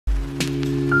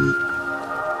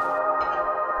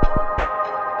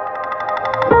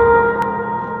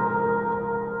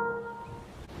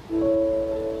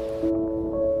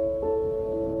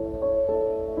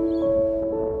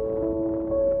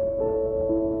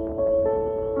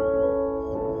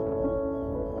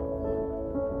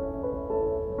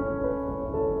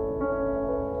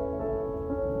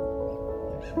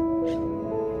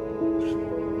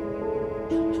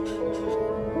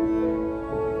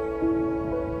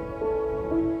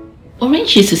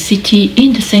Orange is a city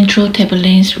in the Central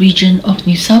Tablelands region of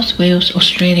New South Wales,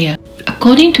 Australia.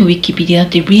 According to Wikipedia,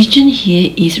 the region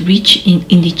here is rich in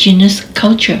indigenous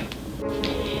culture.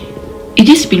 It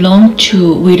is belonged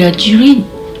to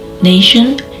Wiradjuri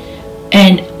nation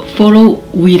and follow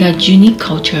Wiradjuri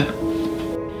culture.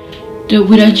 The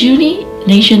Wiradjuri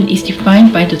nation is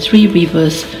defined by the three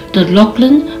rivers, the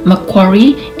Lachlan,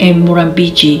 Macquarie and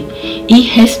Murrumbidgee. It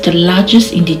has the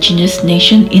largest indigenous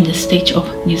nation in the state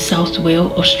of New South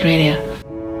Wales, Australia.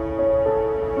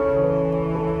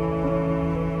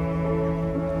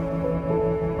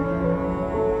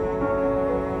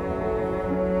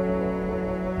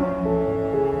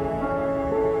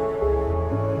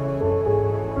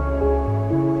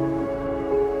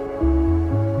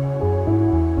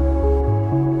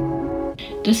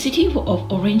 The city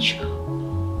of Orange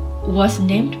was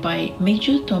named by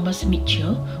Major Thomas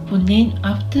Mitchell, who named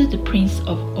after the Prince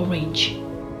of Orange.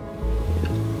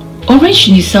 Orange,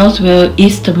 New South Wales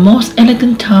is the most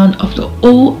elegant town of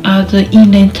all other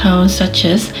inland towns such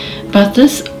as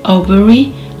Bathurst,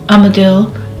 Albury,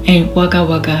 Armadale and Wagga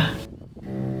Wagga.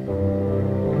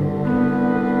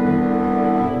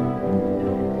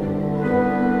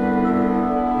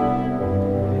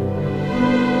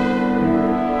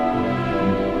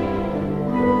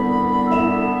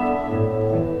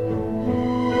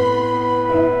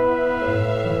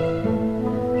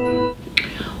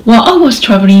 While I was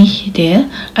traveling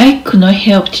there, I could not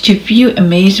help to feel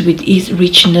amazed with its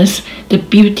richness, the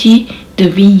beauty, the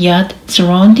vineyard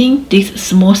surrounding this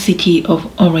small city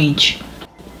of Orange.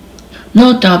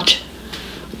 No doubt,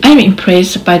 I am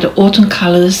impressed by the autumn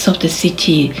colors of the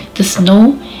city, the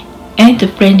snow, and the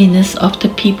friendliness of the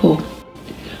people.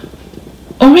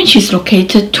 Orange is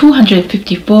located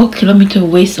 254 km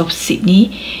west of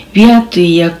Sydney via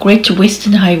the Great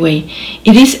Western Highway.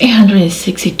 It is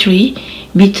 863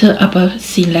 meters above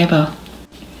sea level.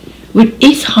 With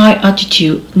its high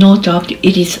altitude, no doubt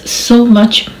it is so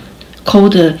much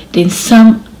colder than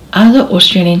some other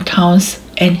Australian towns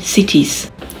and cities.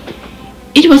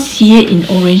 It was here in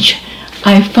Orange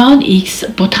I found its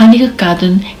botanical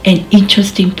garden an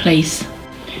interesting place,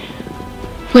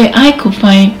 where I could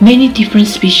find many different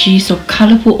species of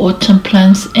colorful autumn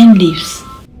plants and leaves.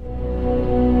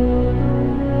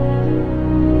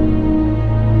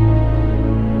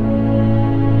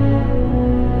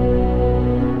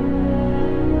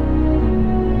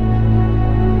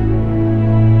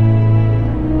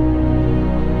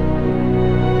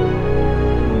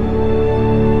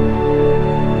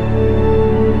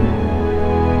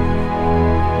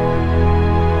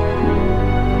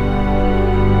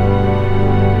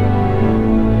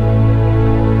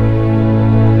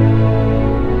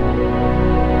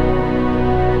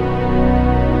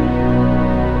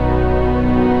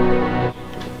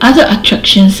 Other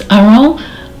attractions around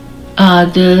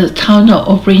the town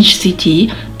of Orange City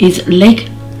is Lake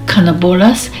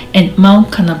Cannaboulas and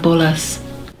Mount Cannaboulas.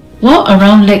 While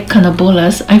around Lake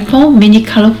Cannaboulas, I found many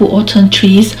colorful autumn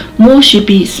trees, more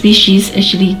species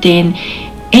actually than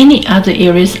any other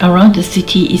areas around the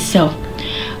city itself.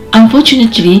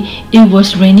 Unfortunately, it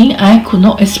was raining. I could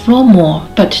not explore more,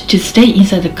 but to stay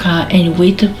inside the car and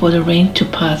wait for the rain to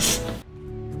pass.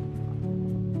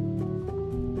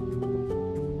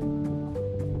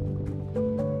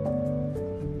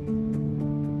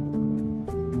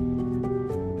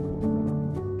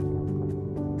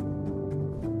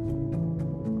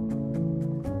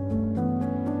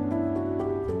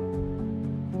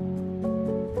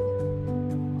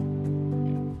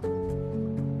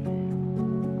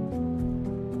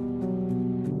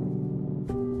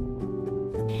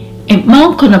 At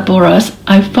Mount Cannaboulas,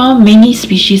 I found many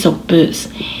species of birds.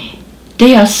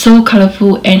 They are so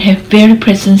colorful and have very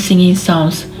pleasant singing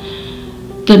sounds.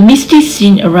 The misty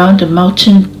scene around the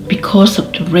mountain because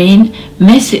of the rain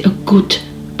makes it a good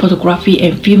photography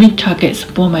and filming targets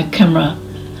for my camera.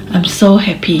 I'm so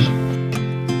happy.